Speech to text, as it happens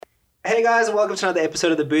Hey guys, welcome to another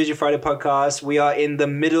episode of the Bougie Friday podcast. We are in the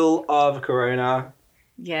middle of Corona.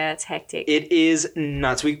 Yeah, it's hectic. It is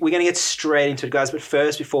nuts. We're going to get straight into it, guys. But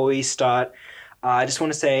first, before we start, I just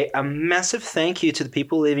want to say a massive thank you to the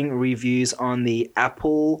people leaving reviews on the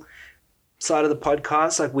Apple side of the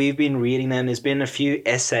podcast. Like, we've been reading them. There's been a few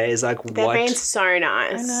essays. Like, They've been so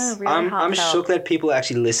nice. I know, really I'm heartfelt. shook that people are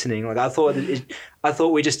actually listening. Like, I thought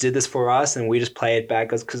we just did this for us and we just play it back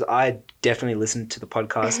because I definitely listen to the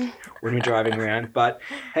podcast when we're driving around. But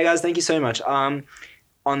hey guys, thank you so much.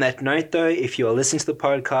 On that note though, if you are listening to the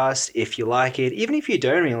podcast, if you like it, even if you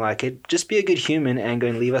don't really like it, just be a good human and go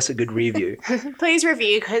and leave us a good review. Please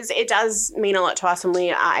review, because it does mean a lot to us when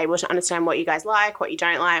we are able to understand what you guys like, what you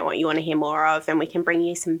don't like, what you want to hear more of, and we can bring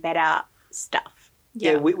you some better stuff.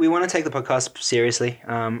 Yeah, we want to take the podcast seriously.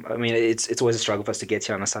 I mean, it's always a struggle for us to get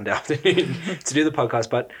here on a Sunday afternoon to do the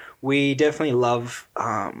podcast, but we definitely love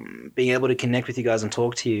being able to connect with you guys and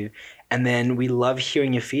talk to you. And then we love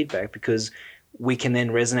hearing your feedback because we can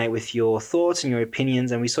then resonate with your thoughts and your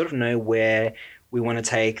opinions, and we sort of know where we want to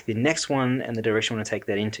take the next one and the direction we want to take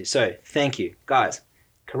that into. So thank you, guys.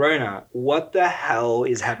 Corona, what the hell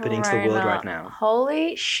is happening to the world right now?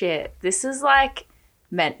 Holy shit. This is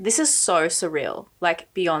this is so surreal,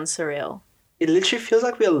 like beyond surreal. It literally feels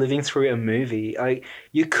like we are living through a movie. Like,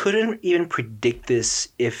 you couldn't even predict this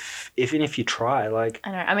even if you try. Like,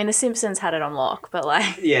 I know. I mean, The Simpsons had it on lock, but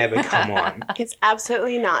like... Yeah, but come on. It's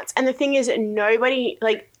absolutely nuts. And the thing is, nobody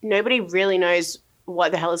really knows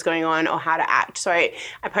what the hell is going on or how to act. So I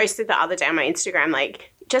posted the other day on my Instagram,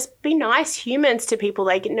 like, just be nice humans to people.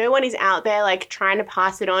 Like, no one is out there, like, trying to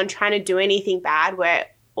pass it on, trying to do anything bad. We're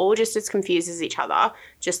all just as confused as each other,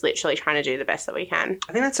 just literally trying to do the best that we can.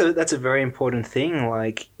 I think that's a very important thing.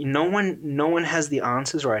 Like, no one has the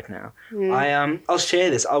answers right now. I'll share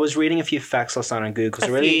this. I was reading a few facts last night on Google.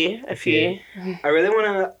 A few. I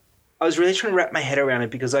was really trying to wrap my head around it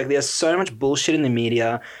because, like, there's so much bullshit in the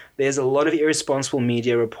media. There's a lot of irresponsible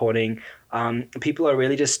media reporting. People are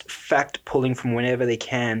really just fact pulling from whenever they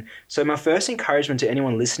can. So my first encouragement to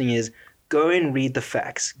anyone listening is, go and read the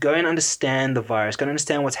facts. Go and understand the virus. Go and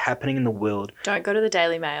understand what's happening in the world. Don't go to the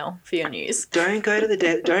Daily Mail for your news. Don't go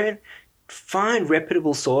to don't find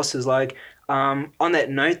reputable sources. Like, on that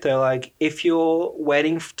note though, like, if you're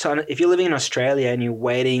living in Australia and you're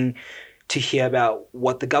waiting to hear about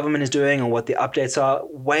what the government is doing or what the updates are,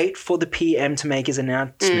 wait for the PM to make his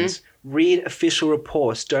announcements. Read official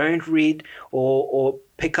reports. Don't read or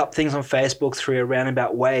pick up things on Facebook through a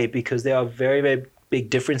roundabout way, because there are very, very big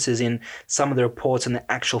differences in some of the reports and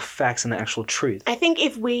the actual facts and the actual truth. I think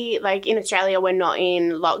if we, like, in Australia, we're not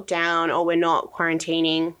in lockdown or we're not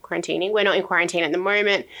quarantining. We're not in quarantine at the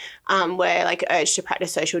moment. We're, like, urged to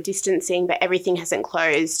practice social distancing, but everything hasn't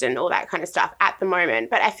closed and all that kind of stuff at the moment.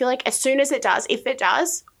 But I feel like as soon as it does, if it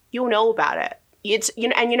does, you'll know about it.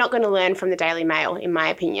 And you're not going to learn from the Daily Mail, in my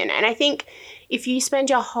opinion. And I think if you spend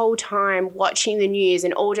your whole time watching the news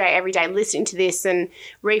and all day, every day, listening to this and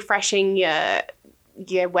refreshing your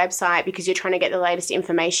website because you're trying to get the latest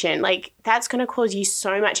information, like, that's going to cause you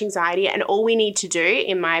so much anxiety. And all we need to do,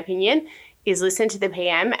 in my opinion, is listen to the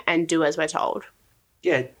PM and do as we're told.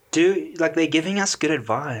 Yeah, they're giving us good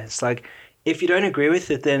advice. Like, if you don't agree with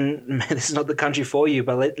it, then this is not the country for you,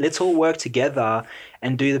 but let's all work together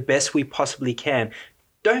and do the best we possibly can.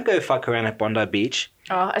 Don't go fuck around at Bondi Beach.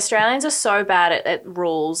 Oh, Australians are so bad at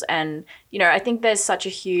rules, and, you know, I think there's such a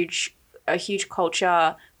huge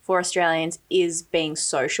culture for Australians is being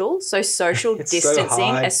social. So social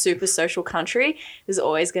distancing, a super social country, is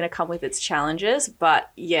always going to come with its challenges. But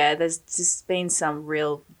yeah, there's just been some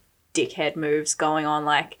real dickhead moves going on.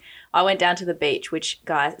 Like, I went down to the beach, which,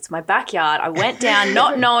 guys, it's my backyard. I went down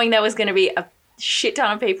not knowing there was going to be a shit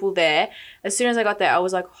ton of people there. As soon as I got there, I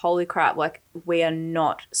was like, holy crap, like, we are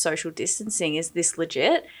not social distancing. Is this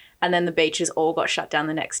legit? And then the beaches all got shut down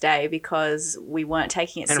the next day because we weren't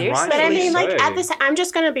taking it seriously. But I mean, like, I'm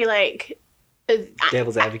just going to be like...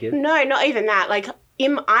 Devil's advocate? No, not even that. Like,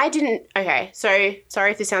 okay, so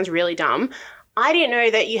sorry if this sounds really dumb. I didn't know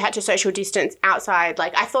that you had to social distance outside.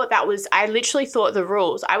 Like, I literally thought the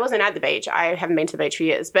rules, I wasn't at the beach. I haven't been to the beach for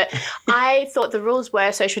years, but I thought the rules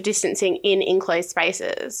were social distancing in enclosed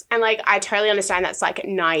spaces. And, like, I totally understand that's, like,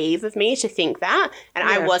 naive of me to think that. And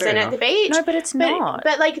I wasn't at the beach. No, but it's not.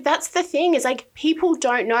 But, like, that's the thing is, like, people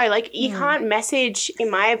don't know. Like, you can't message, in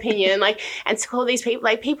my opinion, like, and to call these people,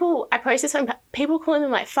 like, I posted something, people calling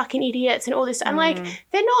them, like, fucking idiots and all this. I'm like,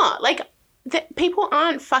 they're not. Like, people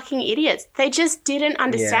aren't fucking idiots. They just didn't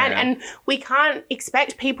understand. Yeah. And we can't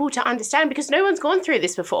expect people to understand because no one's gone through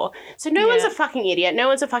this before. So no one's a fucking idiot. No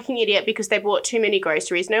one's a fucking idiot because they bought too many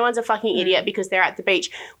groceries. No one's a fucking idiot because they're at the beach.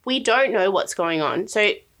 We don't know what's going on.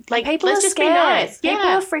 So Like, people let's are just scared. be nice. People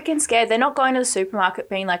are freaking scared. They're not going to the supermarket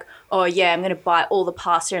being like, oh, yeah, I'm going to buy all the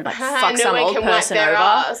pasta and like fuck some old person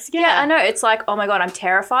over. Yeah, I know. It's like, oh my God, I'm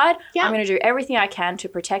terrified. Yeah. I'm going to do everything I can to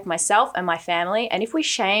protect myself and my family. And if we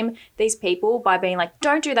shame these people by being like,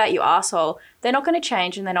 don't do that, you asshole, they're not going to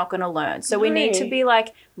change and they're not going to learn. So we need to be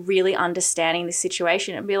like really understanding the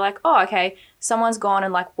situation and be like, oh, okay, someone's gone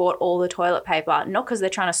and like bought all the toilet paper, not because they're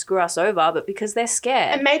trying to screw us over, but because they're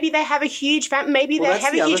scared. And maybe they have a huge family. Maybe they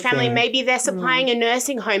have a huge family. Maybe they're supplying a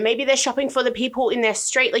nursing home. Maybe they're shopping for the people in their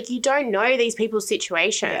street. Like, you don't know these people's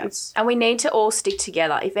situations. Yeah. And we need to all stick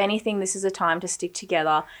together. If anything, this is a time to stick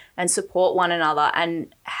together and support one another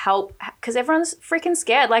and help, because everyone's freaking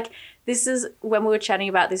scared. Like, this is when we were chatting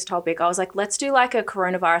about this topic, I was like, let's do like a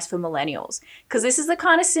coronavirus for millennials. Because this is the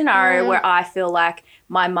kind of scenario where I feel like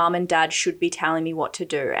my mum and dad should be telling me what to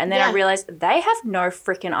do. And then I realized they have no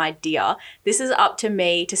freaking idea. This is up to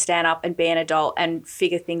me to stand up and be an adult and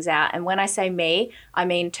figure things out. And when I say me, I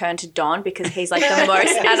mean turn to Don, because he's like the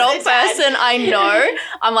most adult person I know.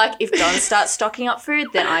 I'm like, if Don starts stocking up food,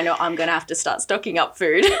 then I know I'm going to have to start stocking up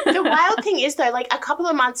food. The wild thing is, though, like a couple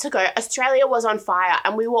of months ago, Australia was on fire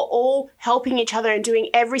and we were all helping each other and doing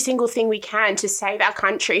every single thing we can to save our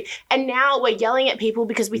country. And now we're yelling at people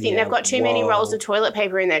because we think they've got too many rolls of toilet paper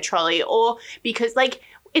in their trolley, or because like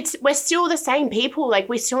we're still the same people. Like,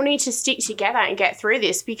 we still need to stick together and get through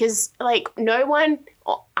this, because like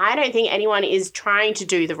I don't think anyone is trying to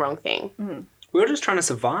do the wrong thing. We're just trying to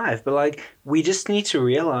survive, but like we just need to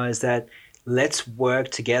realize that let's work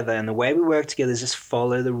together, and the way we work together is just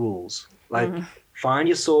follow the rules. Like find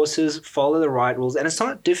your sources, follow the right rules, and it's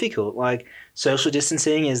not difficult. Like, social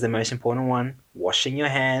distancing is the most important one. Washing your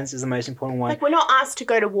hands is the most important one. Like, we're not asked to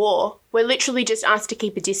go to war. We're literally just asked to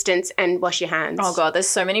keep a distance and wash your hands. Oh, God, there's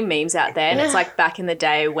so many memes out there. And it's like back in the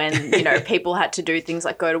day when, you know, people had to do things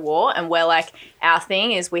like go to war. And we're like, our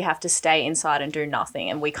thing is we have to stay inside and do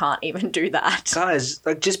nothing. And we can't even do that. Guys,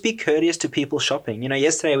 like, just be courteous to people shopping. You know,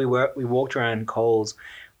 yesterday we walked around Coles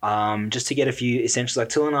just to get a few essentials. Like,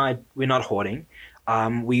 Till and I, we're not hoarding.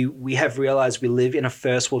 We have realized we live in a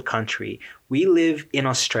first world country. We live in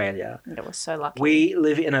Australia. That was so lucky. We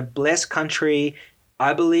live in a blessed country.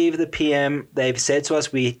 I believe the PM, they've said to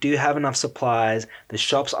us, we do have enough supplies. The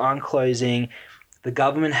shops aren't closing. The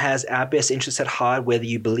government has our best interests at heart, whether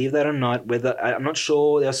you believe that or not. I'm not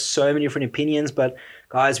sure. There are so many different opinions, but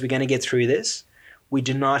guys, we're going to get through this. We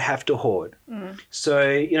do not have to hoard. So,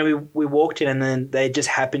 you know, we walked in and then they just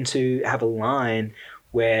happened to have a line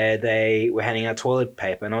where they were handing out toilet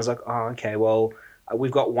paper. And I was like, oh, okay, well,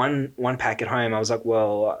 we've got one pack at home. I was like,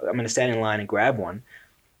 well, I'm going to stand in line and grab one.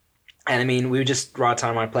 And I mean, we were just right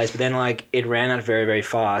time, right place. But then like it ran out very, very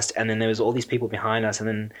fast. And then there was all these people behind us. And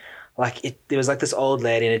then like there was like this old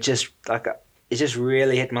lady, and it just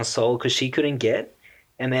really hit my soul because she couldn't get.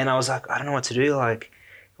 And then I was like, I don't know what to do. Like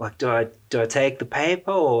do I take the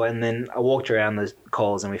paper? And then I walked around the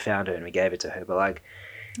Coles and we found her and we gave it to her. But like,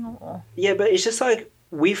 yeah, but it's just like,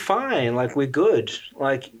 we're fine. Like, we're good.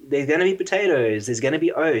 Like, there's going to be potatoes. There's going to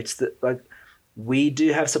be oats. Like, we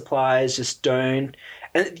do have supplies. Just don't.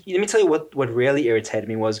 And let me tell you what really irritated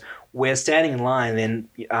me was we're standing in line,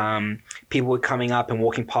 then people were coming up and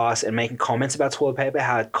walking past and making comments about toilet paper,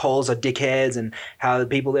 how Coles are dickheads and how the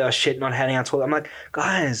people there are shit not handing out toilet. I'm like,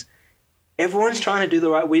 guys, everyone's trying to do the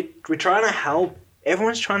right. We're trying to help.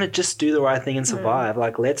 Everyone's trying to just do the right thing and survive.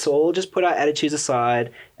 Like, let's all just put our attitudes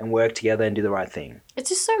aside and work together and do the right thing. It's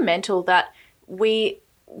just so mental that we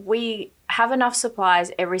have enough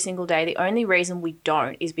supplies every single day. The only reason we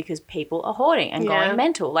don't is because people are hoarding and going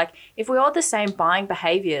mental. Like, if we all had the same buying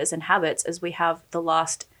behaviors and habits as we have the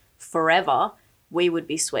last forever, we would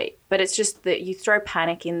be sweet. But it's just that you throw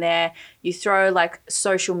panic in there, you throw like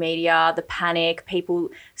social media, the panic, people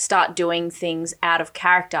start doing things out of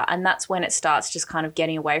character, and that's when it starts just kind of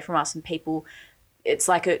getting away from us, and people, it's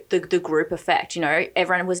like the group effect, you know.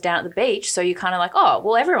 Everyone was down at the beach, so you're kind of like, oh,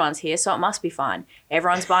 well, everyone's here, so it must be fine.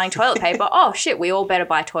 Everyone's buying toilet paper. Oh, shit, we all better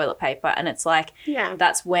buy toilet paper. And it's like,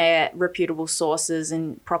 that's where reputable sources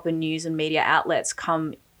and proper news and media outlets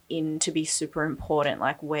come in to be super important,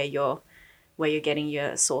 like where you're getting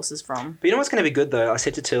your sources from. But you know what's going to be good, though? I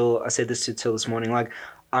said this to Till this morning. Like,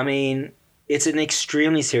 I mean, it's an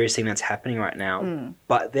extremely serious thing that's happening right now.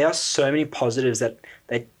 But there are so many positives that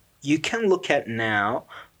you can look at now,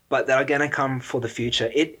 but that are going to come for the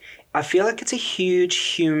future. I feel like it's a huge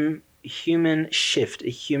human shift.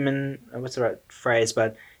 What's the right phrase?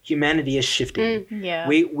 But humanity is shifting. Yeah.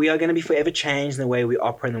 We are going to be forever changed in the way we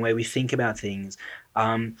operate and the way we think about things.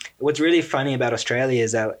 What's really funny about Australia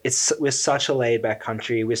is that we're such a laid-back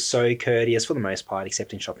country. We're so courteous for the most part,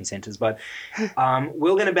 except in shopping centres. But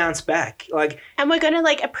we're going to bounce back. And we're going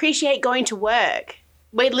to appreciate going to work.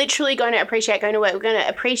 We're literally going to appreciate going to work. We're going to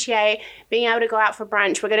appreciate being able to go out for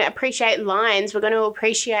brunch. We're going to appreciate lines. We're going to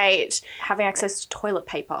appreciate having access to toilet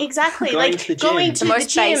paper. Exactly. Going to the gym. Going to the most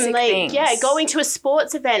gym. basic things. Yeah, going to a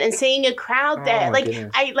sports event and seeing a crowd there.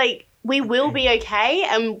 Goodness. We will be okay,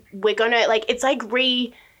 and we're going to it's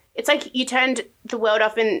like you turned the world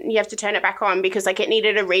off and you have to turn it back on because it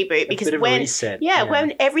needed a reboot. Because a bit of a reset.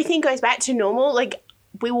 When everything goes back to normal,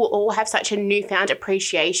 we will all have such a newfound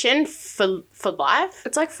appreciation for life.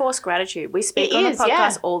 It's like forced gratitude. We speak on the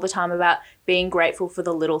podcast all the time about being grateful for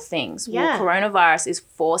the little things. Yeah. Well, coronavirus is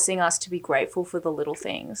forcing us to be grateful for the little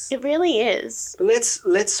things. It really is. But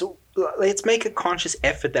let's make a conscious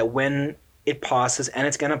effort that when it passes, and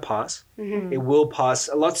it's going to pass, it will pass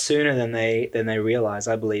a lot sooner than they realize,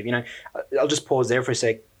 I believe. I'll just pause there for a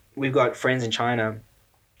sec. We've got friends in China,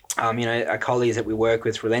 our colleagues that we work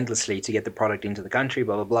with relentlessly to get the product into the country,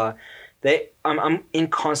 blah, blah, blah. I'm in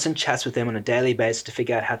constant chats with them on a daily basis to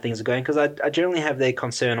figure out how things are going because I generally have their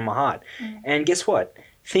concern on my heart. And guess what?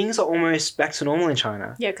 Things are almost back to normal in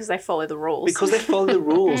China. Yeah, because they follow the rules. Because they follow the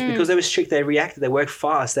rules. Because they were strict. They reacted. They work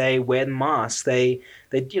fast. They wear the masks.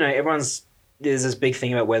 Everyone's... There's this big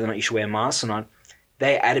thing about whether or not you should wear masks or not.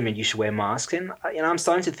 They're adamant you should wear masks. And I'm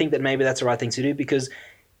starting to think that maybe that's the right thing to do because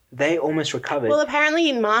they almost recovered. Well,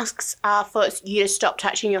 apparently masks are for you to stop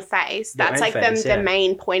touching your face. That's the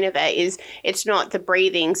main point of it is it's not the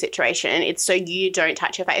breathing situation. It's so you don't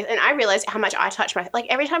touch your face. And I realized how much I touch my...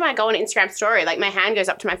 every time I go on an Instagram story, my hand goes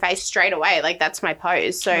up to my face straight away. That's my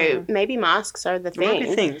pose. So maybe masks are the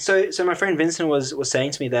thing. So my friend Vincent was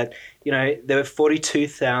saying to me that, there were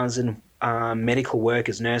 42,000 medical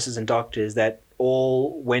workers, nurses and doctors that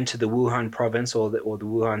all went to the Wuhan province or the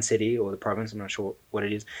Wuhan city or the province, I'm not sure what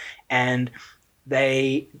it is. And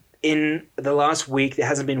in the last week, there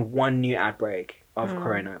hasn't been one new outbreak of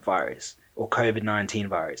coronavirus or COVID-19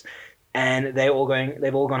 virus. And they've all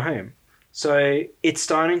gone home. So it's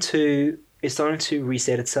starting to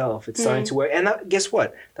reset itself. It's starting to work. And guess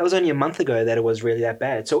what? That was only a month ago that it was really that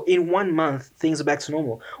bad. So in 1 month, things are back to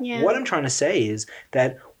normal. Yeah. What I'm trying to say is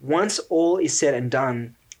that once all is said and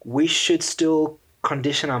done, we should still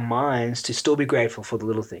condition our minds to still be grateful for the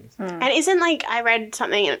little things. And isn't I read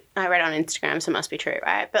something I read on Instagram, so it must be true,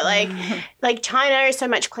 right? But China is so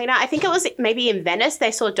much cleaner. I think it was maybe in Venice they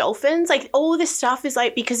saw dolphins. All this stuff is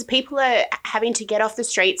because people are having to get off the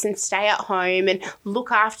streets and stay at home and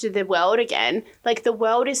look after the world again. The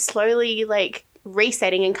world is slowly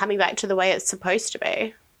resetting and coming back to the way it's supposed to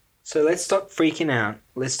be. So let's stop freaking out.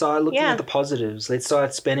 Let's start looking at the positives. Let's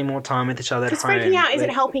start spending more time with each other at home. Because freaking out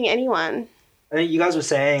isn't helping anyone. I think you guys were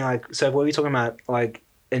saying, so what were we talking about,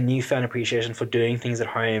 a newfound appreciation for doing things at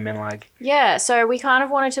home and Yeah, so we kind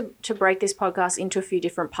of wanted to break this podcast into a few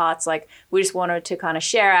different parts. We just wanted to kind of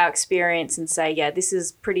share our experience and say, yeah, this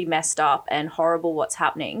is pretty messed up and horrible what's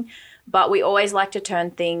happening. But we always like to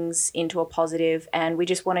turn things into a positive, and we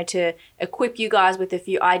just wanted to equip you guys with a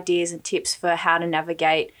few ideas and tips for how to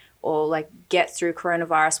navigate or get through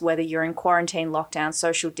coronavirus, whether you're in quarantine, lockdown,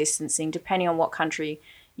 social distancing, depending on what country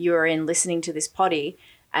you're in listening to this potty.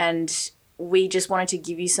 And we just wanted to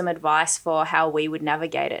give you some advice for how we would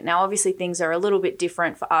navigate it. Now, obviously things are a little bit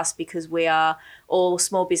different for us because we are all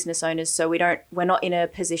small business owners. So we're not in a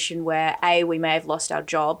position where A, we may have lost our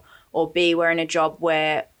job, or B, we're in a job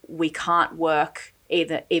where we can't work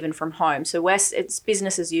even from home. So it's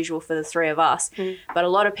business as usual for the three of us. But a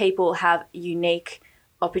lot of people have unique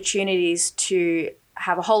opportunities to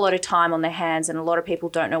have a whole lot of time on their hands, and a lot of people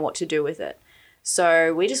don't know what to do with it.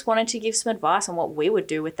 So we just wanted to give some advice on what we would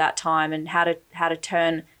do with that time and how to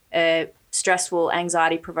turn a stressful,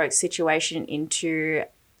 anxiety-provoked situation into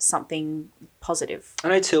something positive. I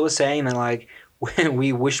know Till was saying that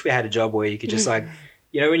we wish we had a job where you could just when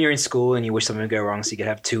you're in school and you wish something would go wrong so you could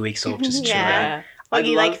have 2 weeks off just to chill out. Or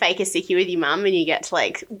you fake a sickie with your mum and you get to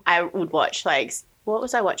I would watch what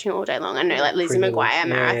was I watching all day long? I don't know, Lizzie McGuire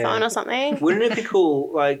marathon or something. Wouldn't it be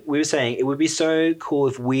cool? We were saying, it would be so cool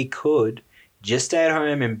if we could just stay at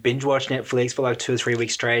home and binge watch Netflix for 2 or 3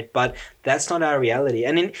 weeks straight. But that's not our reality.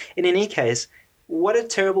 And in any case, what a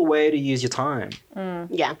terrible way to use your time.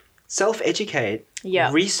 Yeah. Self-educate.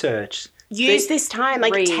 Yeah. Research. Use this time.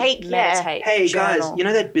 Read, meditate. Hey, journal. guys, you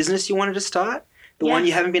know that business you wanted to start? The one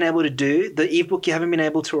you haven't been able to do, the ebook you haven't been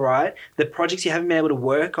able to write, the projects you haven't been able to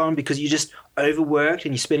work on because you just overworked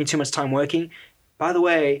and you're spending too much time working. By the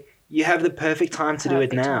way, you have the perfect time to do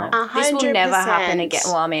it now. 100%. This will never happen again.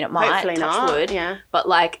 Well, I mean, it might, Hopefully touch not. wood. Yeah. But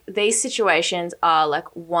like these situations are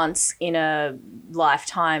like once in a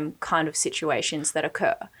lifetime kind of situations that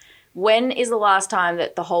occur. When is the last time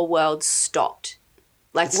that the whole world stopped?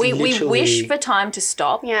 Like we wish for time to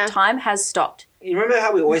stop. Yeah. Time has stopped. You remember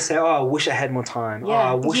how we always say, oh, I wish I had more time.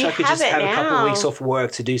 Yeah. Oh, I wish You I could have just it have a couple of now. weeks off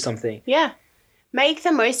work to do something. Yeah. Make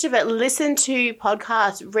the most of it. Listen to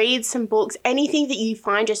podcasts, read some books, anything that you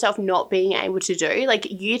find yourself not being able to do,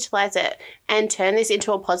 like utilize it and turn this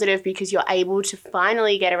into a positive because you're able to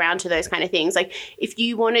finally get around to those kind of things. Like if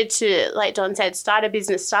you wanted to, like Don said, start a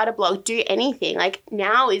business, start a blog, do anything, like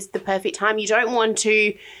now is the perfect time. You don't want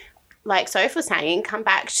to, like Soph was saying, come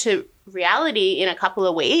back to reality in a couple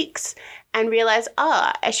of weeks and realize,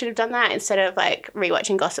 oh, I should have done that instead of like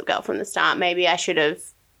rewatching Gossip Girl from the start. Maybe I should have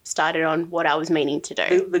started on what I was meaning to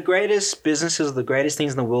do. The greatest businesses, the greatest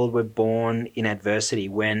things in the world were born in adversity,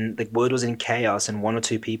 when the world was in chaos and one or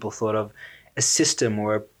two people thought of a system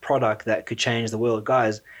or a product that could change the world.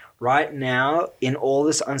 Guys, right now, in all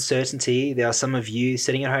this uncertainty, there are some of you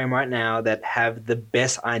sitting at home right now that have the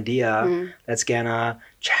best idea that's going to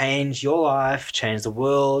change your life, change the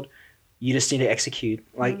world. You just need to execute.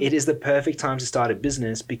 Like it is the perfect time to start a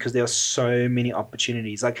business because there are so many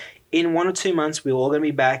opportunities. Like in 1 or 2 months, we're all going to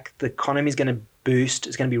be back. The economy is going to boost.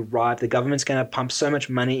 It's going to be ripe. The government's going to pump so much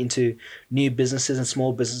money into new businesses and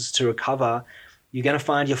small businesses to recover. You're going to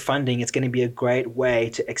find your funding. It's going to be a great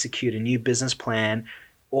way to execute a new business plan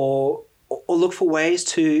or look for ways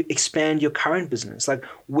to expand your current business. Like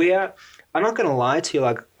I'm not going to lie to you,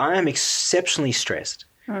 like I am exceptionally stressed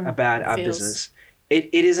about our business.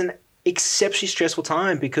 It is an exceptionally stressful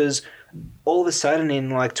time because all of a sudden in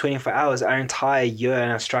like 24 hours, our entire year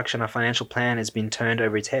and our structure and our financial plan has been turned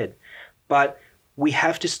over its head. But we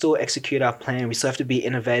have to still execute our plan. We still have to be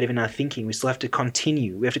innovative in our thinking. We still have to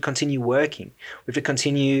continue. We have to continue working. We have to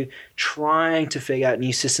continue trying to figure out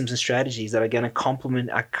new systems and strategies that are going to complement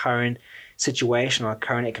our current situation, our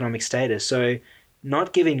current economic status. So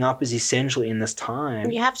not giving up is essential in this time.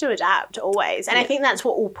 You have to adapt always. And I think that's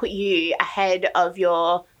what will put you ahead of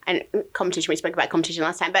your and competition. We spoke about competition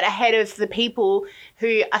last time, but ahead of the people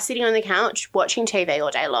who are sitting on the couch watching TV all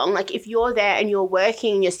day long. Like if you're there and you're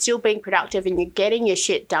working, you're still being productive and you're getting your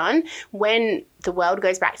shit done, when the world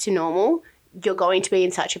goes back to normal, you're going to be in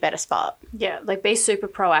such a better spot. Yeah, like be super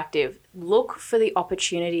proactive. Look for the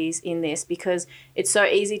opportunities in this because it's so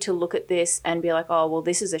easy to look at this and be like, oh, well,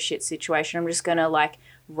 this is a shit situation. I'm just going to like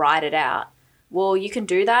ride it out. Well, you can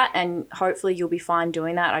do that and hopefully you'll be fine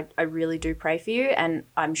doing that. I really do pray for you and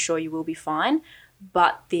I'm sure you will be fine.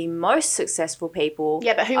 But the most successful people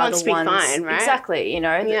but who wants to be fine, right? Exactly,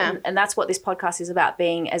 Yeah. And that's what this podcast is about,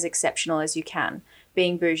 being as exceptional as you can,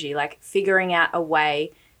 being bougie, like figuring out a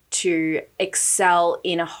way to excel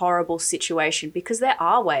in a horrible situation because there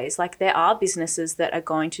are ways, like there are businesses that are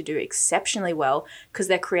going to do exceptionally well because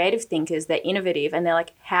they're creative thinkers, they're innovative, and they're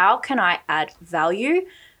like, how can I add value?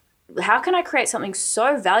 How can I create something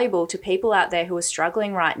so valuable to people out there who are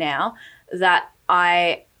struggling right now that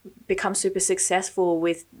I become super successful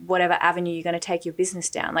with whatever avenue you're going to take your business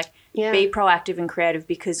down? Like be proactive and creative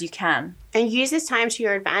because you can. And use this time to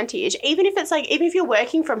your advantage. Even if you're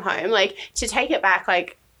working from home, like to take it back,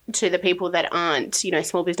 like to the people that aren't,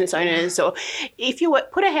 small business owners, or if you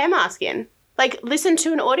put a hair mask in, like listen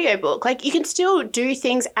to an audiobook, like you can still do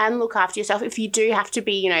things and look after yourself if you do have to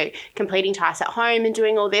be, completing tasks at home and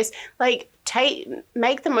doing all this, like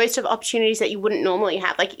make the most of opportunities that you wouldn't normally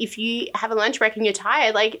have. Like if you have a lunch break and you're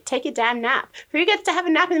tired, like take a damn nap. Who gets to have a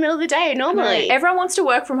nap in the middle of the day normally? No, everyone wants to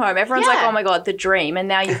work from home. Everyone's like, oh my God, the dream. And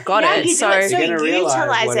now you've got it. You so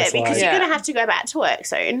utilize it because like. you're going to have to go back to work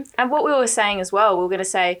soon. And what we were saying as well, we were going to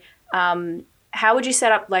say, how would you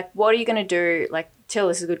set up, like, what are you going to do? Like, Till,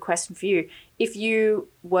 this is a good question for you. If you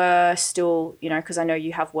were still, because I know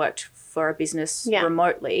you have worked for a business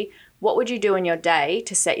remotely, what would you do in your day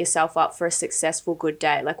to set yourself up for a successful, good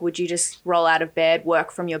day? Like, would you just roll out of bed,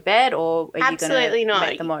 work from your bed, or are you going to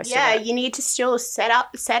make the most of it? Yeah, you need to still set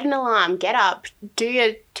an alarm, get up, do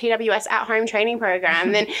your TWS at-home training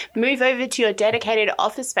program, then move over to your dedicated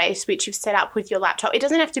office space, which you've set up with your laptop. It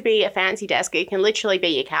doesn't have to be a fancy desk. It can literally be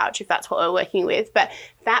your couch if that's what we're working with. But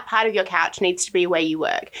that part of your couch needs to be where you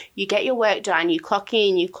work. You get your work done, you clock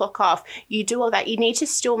in, you clock off, you do all that. You need to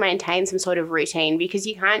still maintain some sort of routine because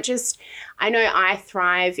you can't just... I know I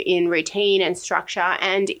thrive in routine and structure,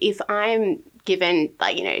 and if I'm given,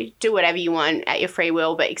 like, you know, do whatever you want at your free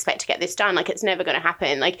will, but expect to get this done. Like, it's never going to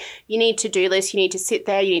happen. Like, you need to-do lists, you need to sit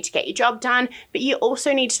there, you need to get your job done, but you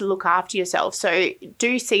also need to look after yourself. So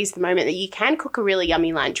do seize the moment that you can cook a really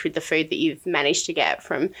yummy lunch with the food that you've managed to get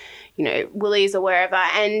from, you know, Woolies or wherever,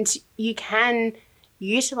 and you can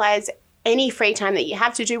utilize any free time that you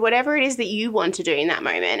have to do whatever it is that you want to do in that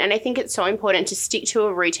moment. And I think it's so important to stick to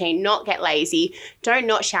a routine, not get lazy. Don't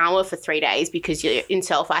not shower for 3 days because you're in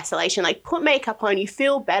self-isolation. Like, put makeup on. You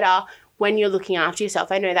feel better when you're looking after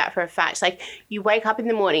yourself. I know that for a fact. Like, you wake up in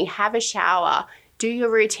the morning, have a shower, do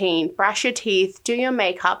your routine, brush your teeth, do your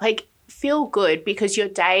makeup. Like, feel good because your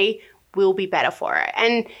day will be better for it.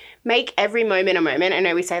 And make every moment a moment. I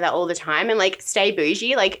know we say that all the time. And, like, stay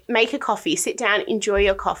bougie. Like, make a coffee, sit down, enjoy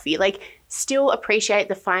your coffee. Like, still appreciate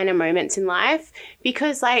the finer moments in life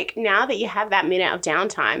because, like, now that you have that minute of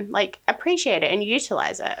downtime, like, appreciate it and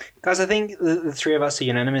utilize it. Guys, I think the three of us are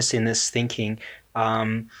unanimous in this thinking.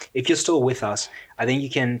 If you're still with us, I think you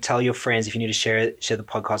can tell your friends, if you need to share the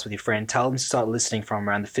podcast with your friend, tell them to start listening from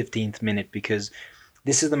around the 15th minute because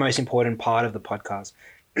this is the most important part of the podcast.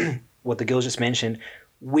 What the girls just mentioned,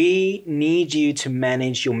 we need you to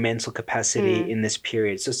manage your mental capacity in this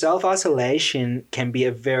period. So self-isolation can be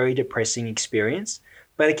a very depressing experience,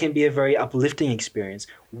 but it can be a very uplifting experience.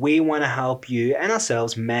 We want to help you and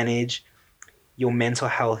ourselves manage your mental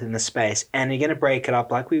health in the space. And you're going to break it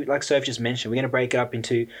up, like Soph just mentioned, we're going to break it up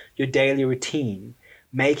into your daily routine,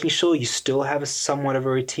 making sure you still have somewhat of a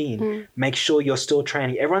routine. Make sure you're still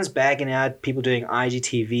training. Everyone's bagging out people doing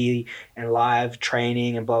IGTV and live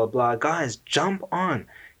training and blah, blah, blah. Guys, jump on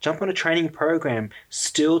a training program.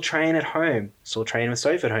 Still train at home. Still train with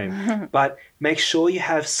Soph at home. But make sure you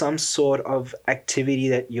have some sort of activity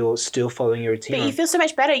that you're still following your routine But you feel so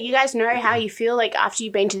much better. You guys know how you feel, like, after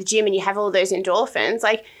you've been to the gym and you have all those endorphins.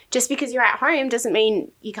 Like, just because you're at home doesn't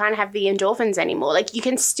mean you can't have the endorphins anymore. Like, you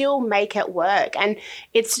can still make it work. And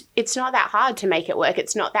it's not that hard to make it work.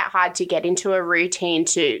 It's not that hard to get into a routine,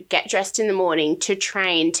 to get dressed in the morning, to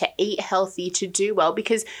train, to eat healthy, to do well.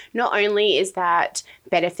 Because not only is that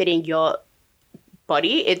benefiting your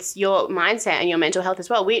body, it's your mindset and your mental health as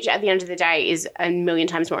well, which at the end of the day is a million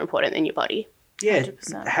times more important than your body. Yeah,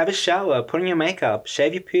 100%. Have a shower, put on your makeup,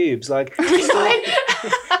 shave your pubes, like Be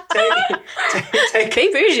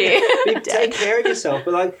bougie. Take care of yourself.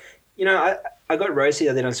 But, like, you know, I got roasted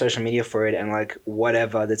the other day on social media for it, and, like,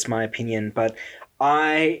 whatever, that's my opinion. But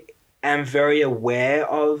I am very aware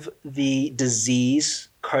of the disease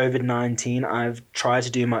COVID-19. I've tried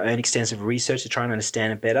to do my own extensive research to try and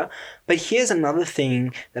understand it better. But here's another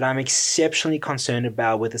thing that I'm exceptionally concerned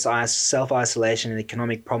about with this self-isolation and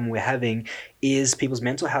economic problem we're having is people's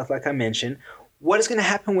mental health, like I mentioned. What is going to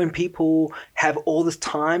happen when people have all this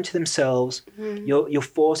time to themselves? You're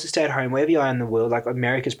forced to stay at home wherever you are in the world. Like,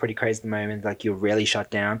 America's pretty crazy at the moment. Like, you're rarely shut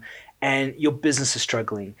down and your business is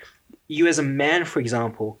struggling. You as a man, for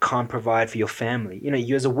example, can't provide for your family. You know,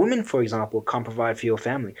 you as a woman, for example, can't provide for your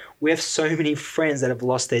family. We have so many friends that have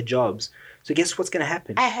lost their jobs. So guess what's going to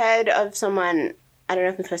happen? I heard of someone, I don't know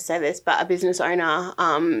if I'm supposed to say this, but a business owner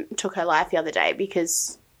took her life the other day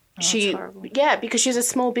because because she's a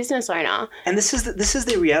small business owner. And this is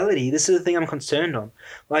the reality. This is the thing I'm concerned on.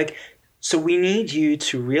 Like, so we need you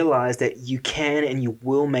to realize that you can and you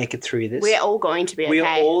will make it through this. We're all going to be okay. We're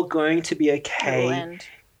all going to be okay.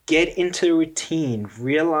 Get into a routine.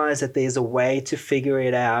 Realize that there's a way to figure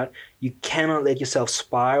it out. You cannot let yourself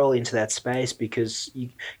spiral into that space because you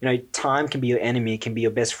know time can be your enemy. It can be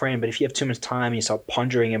your best friend. But if you have too much time and you start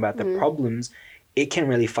pondering about the problems, it can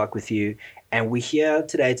really fuck with you. And we're here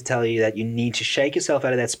today to tell you that you need to shake yourself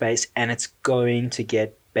out of that space, and it's going to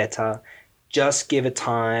get better. Just give it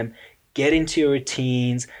time. Get into your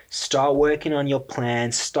routines, start working on your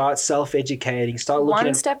plans, start self-educating, start looking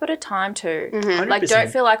one step at a time too. 100%. Like, don't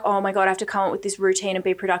feel like, oh my God, I have to come up with this routine and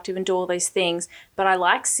be productive and do all these things. But I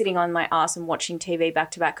like sitting on my ass and watching TV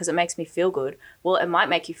back to back because it makes me feel good. Well, it might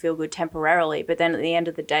make you feel good temporarily, but then at the end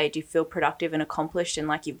of the day, do you feel productive and accomplished and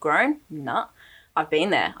like you've grown? Nah. I've been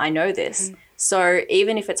there. I know this. So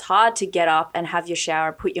even if it's hard to get up and have your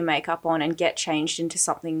shower, put your makeup on and get changed into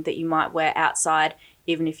something that you might wear outside,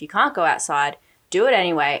 even if you can't go outside, do it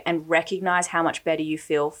anyway and recognize how much better you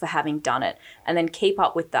feel for having done it. And then keep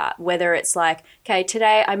up with that. Whether it's like, okay,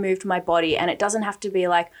 today I moved my body, and it doesn't have to be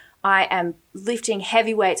like I am lifting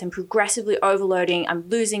heavy weights and progressively overloading, I'm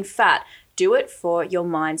losing fat. Do it for your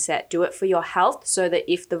mindset. Do it for your health so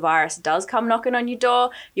that if the virus does come knocking on your door,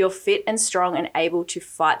 you're fit and strong and able to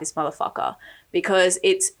fight this motherfucker. Because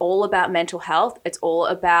it's all about mental health. It's all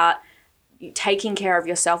about taking care of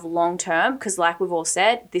yourself long term, because like we've all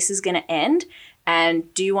said, this is going to end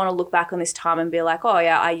And do you want to look back on this time and be like, oh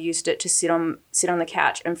yeah, I used it to sit on the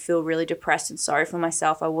couch and feel really depressed and sorry for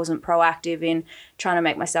myself. I wasn't proactive in trying to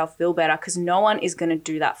make myself feel better, because no one is going to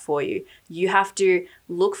do that for you. You have to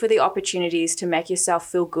look for the opportunities to make yourself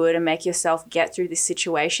feel good and make yourself get through this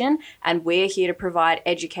situation. And we're here to provide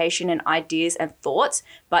education and ideas and thoughts,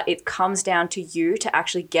 but it comes down to you to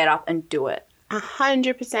actually get up and do it.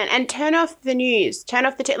 100%. And turn off the news. Turn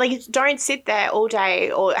off the don't sit there all day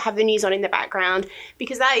or have the news on in the background,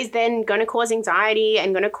 because that is then going to cause anxiety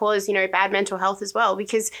and going to cause, bad mental health as well,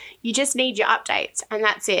 because you just need your updates and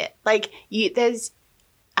that's it.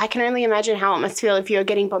 I can only imagine how it must feel if you're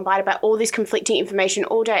getting bombarded by all this conflicting information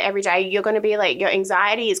all day, every day. You're going to be your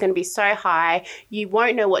anxiety is going to be so high. You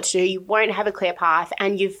won't know what to do. You won't have a clear path,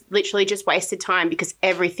 and you've literally just wasted time because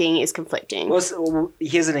everything is conflicting. Well,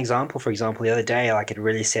 here's an example. For example, the other day, it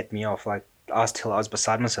really set me off. I was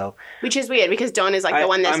beside myself. Which is weird, because Don is the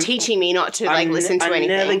one that's teaching me not to listen to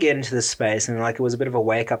anything. I never get into this space, and it was a bit of a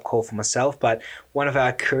wake-up call for myself. But one of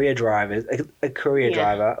our courier drivers, a courier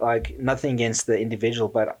driver, nothing against the individual,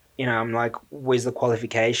 but I'm like, where's the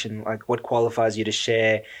qualification? What qualifies you to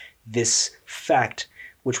share this fact,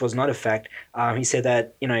 which was not a fact? He said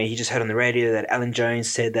that he just heard on the radio that Alan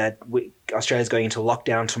Jones said that Australia's going into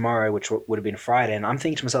lockdown tomorrow, which would have been Friday, and I'm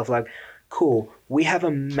thinking to myself cool, we have a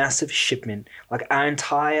massive shipment. Our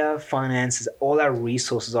entire finances, all our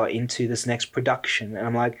resources are into this next production. And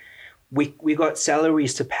I'm like, we got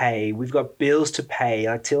salaries to pay. We've got bills to pay.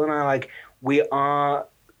 Till and I, we are,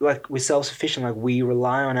 we're self-sufficient. We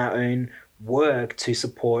rely on our own work to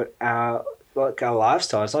support our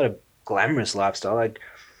lifestyle. It's not a glamorous lifestyle.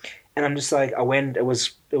 And I'm just I went, it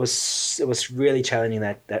was really challenging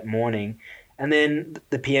that morning. And then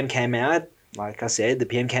the PM came out. Like I said, the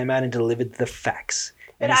PM came out and delivered the facts.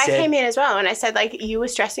 But I came in as well, and I said, you were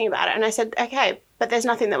stressing about it. And I said, okay, but there's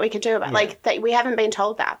nothing that we can do about it. We haven't been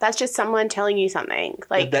told that. That's just someone telling you something.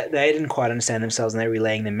 They didn't quite understand themselves, and they're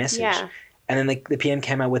relaying their message. Yeah. And then the PM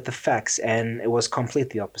came out with the facts, and it was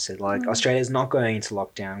completely opposite. Australia's not going into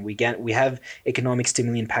lockdown. We have economic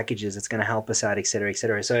stimulant packages that's going to help us out, et cetera, et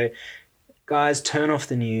cetera. So, guys, turn off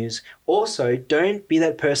the news. Also, don't be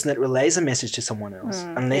that person that relays a message to someone else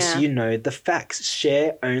unless you know the facts.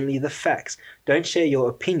 Share only the facts. Don't share your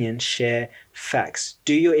opinion, share facts.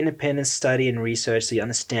 Do your independent study and research so you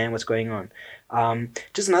understand what's going on.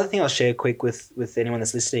 Just another thing I'll share quick with anyone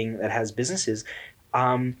that's listening that has businesses.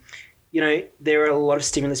 There are a lot of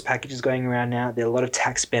stimulus packages going around now. There are a lot of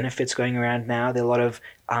tax benefits going around now. There are a lot of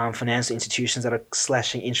financial institutions that are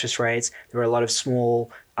slashing interest rates. There are a lot of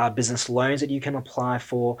small business loans that you can apply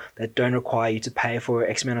for that don't require you to pay for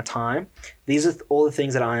X amount of time. These are all the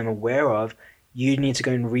things that I am aware of. You need to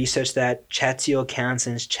go and research that, chat to your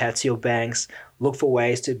accountants, chat to your banks, look for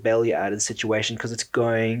ways to bail you out of the situation, because it's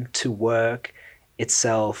going to work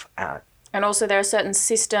itself out. And also there are certain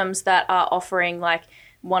systems that are offering,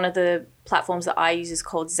 one of the platforms that I use is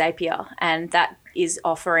called Zapier, and that is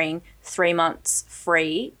offering 3 months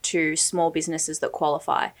free to small businesses that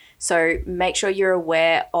qualify. So make sure you're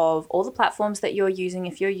aware of all the platforms that you're using,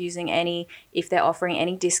 if you're using any, if they're offering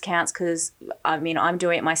any discounts, because I'm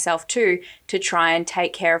doing it myself too, to try and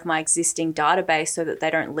take care of my existing database so that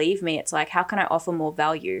they don't leave me. It's how can I offer more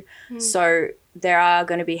value? So there are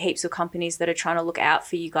going to be heaps of companies that are trying to look out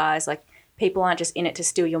for you guys. People aren't just in it to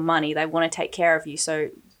steal your money. They want to take care of you. So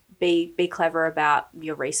be clever about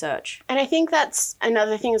your research. And I think that's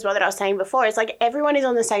another thing as well that I was saying before. It's everyone is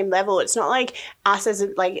on the same level. It's not us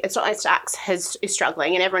it's not like Stacks is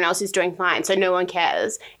struggling and everyone else is doing fine, so no one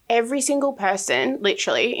cares. Every single person,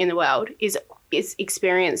 literally, in the world is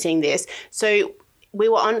experiencing this. So we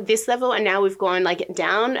were on this level, and now we've gone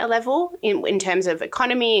down a level in terms of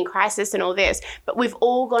economy and crisis and all this, but we've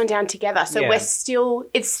all gone down together. So we're still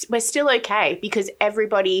okay, because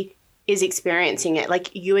everybody is experiencing it.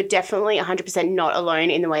 You are definitely 100% not alone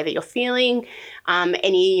in the way that you're feeling.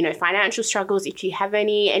 Any financial struggles, if you have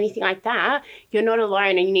anything like that, you're not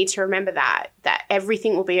alone, and you need to remember that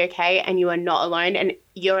everything will be okay, and you are not alone, and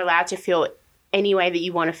you're allowed to feel any way that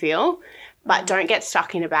you want to feel. But don't get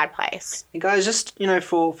stuck in a bad place. Hey guys, just,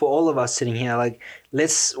 for all of us sitting here,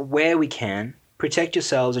 let's, where we can, protect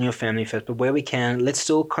yourselves and your family first, but where we can, let's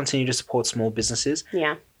still continue to support small businesses.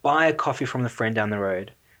 Yeah. Buy a coffee from the friend down the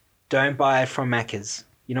road. Don't buy it from Macca's.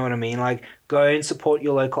 You know what I mean? Go and support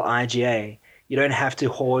your local IGA. You don't have to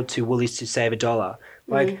hoard to Woolies to save $1.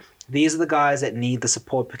 these are the guys that need the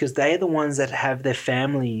support because they are the ones that have their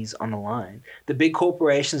families on the line. The big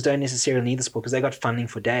corporations don't necessarily need the support because they got funding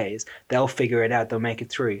for days. They'll figure it out. They'll make it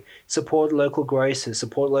through. Support local grocers,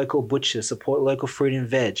 support local butchers, support local fruit and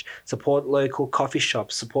veg, support local coffee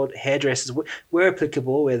shops, support hairdressers. Where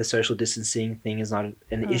applicable, where the social distancing thing is not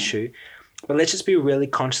an issue. But let's just be really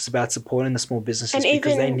conscious about supporting the small businesses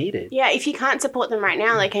because they need it. Yeah, if you can't support them right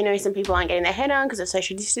now, like I know some people aren't getting their head on because of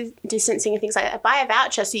social distancing and things like that, buy a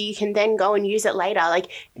voucher so you can then go and use it later. Like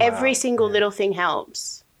every single little thing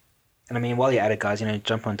helps. And I mean, while you're at it, guys,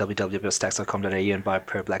 jump on www.stacks.com.au and buy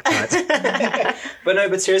per black tights.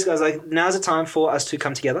 But seriously, guys, like now's the time for us to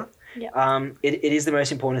come together. Yep. It is the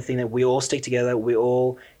most important thing that we all stick together. We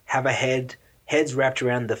all have heads wrapped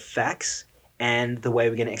around the facts and the way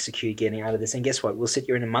we're going to execute getting out of this. And guess what? We'll sit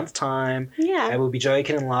here in a month's time and we'll be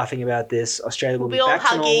joking and laughing about this. Australia will be all back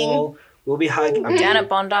hugging. to normal. We'll be hugging. Down at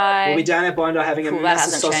Bondi. We'll be down at Bondi having a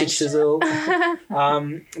massive sausage changed. sizzle.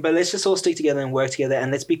 But let's just all stick together and work together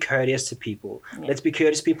and let's be courteous to people. Yeah. Let's be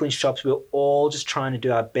courteous to people in shops. We're all just trying to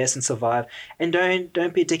do our best and survive. And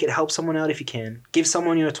don't be a dickhead. Help someone out if you can. Give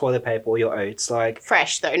someone your toilet paper or your oats. Like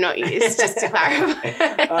fresh though, not used, just to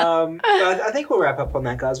clarify. I think we'll wrap up on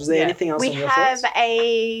that, guys. Was there anything else on your thoughts? We have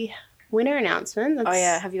a winner announcement.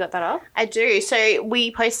 Have you got that up? I do. So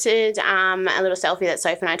we posted a little selfie that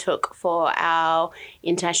Soph and I took for our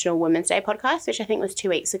International Women's Day podcast, which I think was 2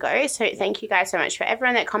 weeks ago. So thank you guys so much for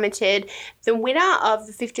everyone that commented. The winner of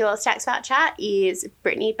the $50 Stacks voucher is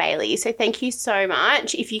Brittany Bailey. So thank you so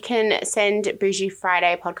much. If you can send Bougie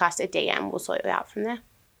Friday podcast a DM, we'll sort it out from there.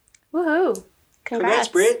 Woohoo. Congrats.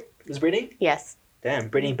 Brit. Was Brittany? Yes. Damn,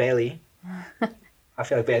 Brittany Bailey. I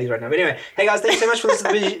feel like Bailey's right now. But anyway, hey guys, thanks so much for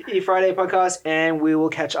listening to the Bougie Friday podcast, and we will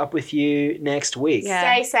catch up with you next week.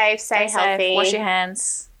 Yeah. Stay safe, stay healthy. Wash your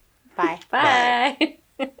hands. Bye. Bye.